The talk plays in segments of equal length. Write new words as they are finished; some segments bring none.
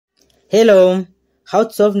Hello, how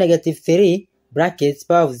to solve negative 3 brackets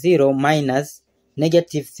power of 0 minus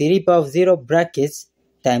negative 3 power of 0 brackets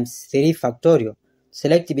times 3 factorial.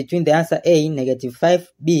 Select between the answer A, negative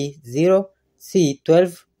 5, B, 0, C,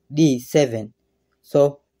 12, D, 7.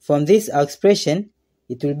 So from this our expression,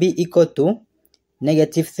 it will be equal to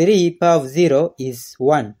negative 3 power of 0 is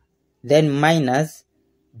 1. Then minus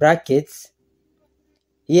brackets.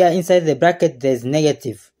 Here inside the bracket there is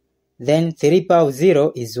negative. Then 3 power of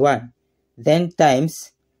 0 is 1. Then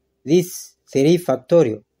times this 3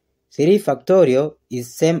 factorial. 3 factorial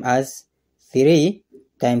is same as 3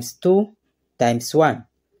 times 2 times 1.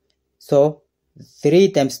 So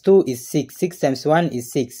 3 times 2 is 6. 6 times 1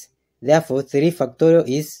 is 6. Therefore 3 factorial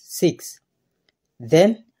is 6.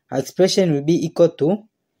 Then our expression will be equal to,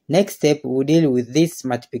 next step we will deal with this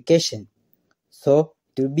multiplication. So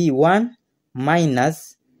it will be 1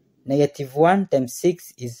 minus negative 1 times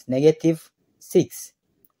 6 is negative 6.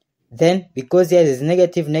 Then because here is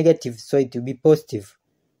negative, so it will be positive.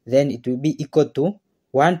 Then it will be equal to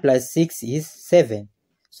 1 plus 6 is 7.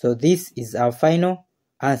 So this is our final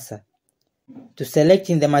answer. To select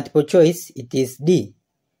in the multiple choice, it is D.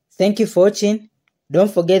 Thank you for watching.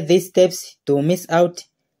 Don't forget these steps to miss out.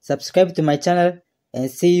 Subscribe to my channel and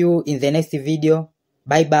see you in the next video.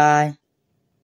 Bye bye.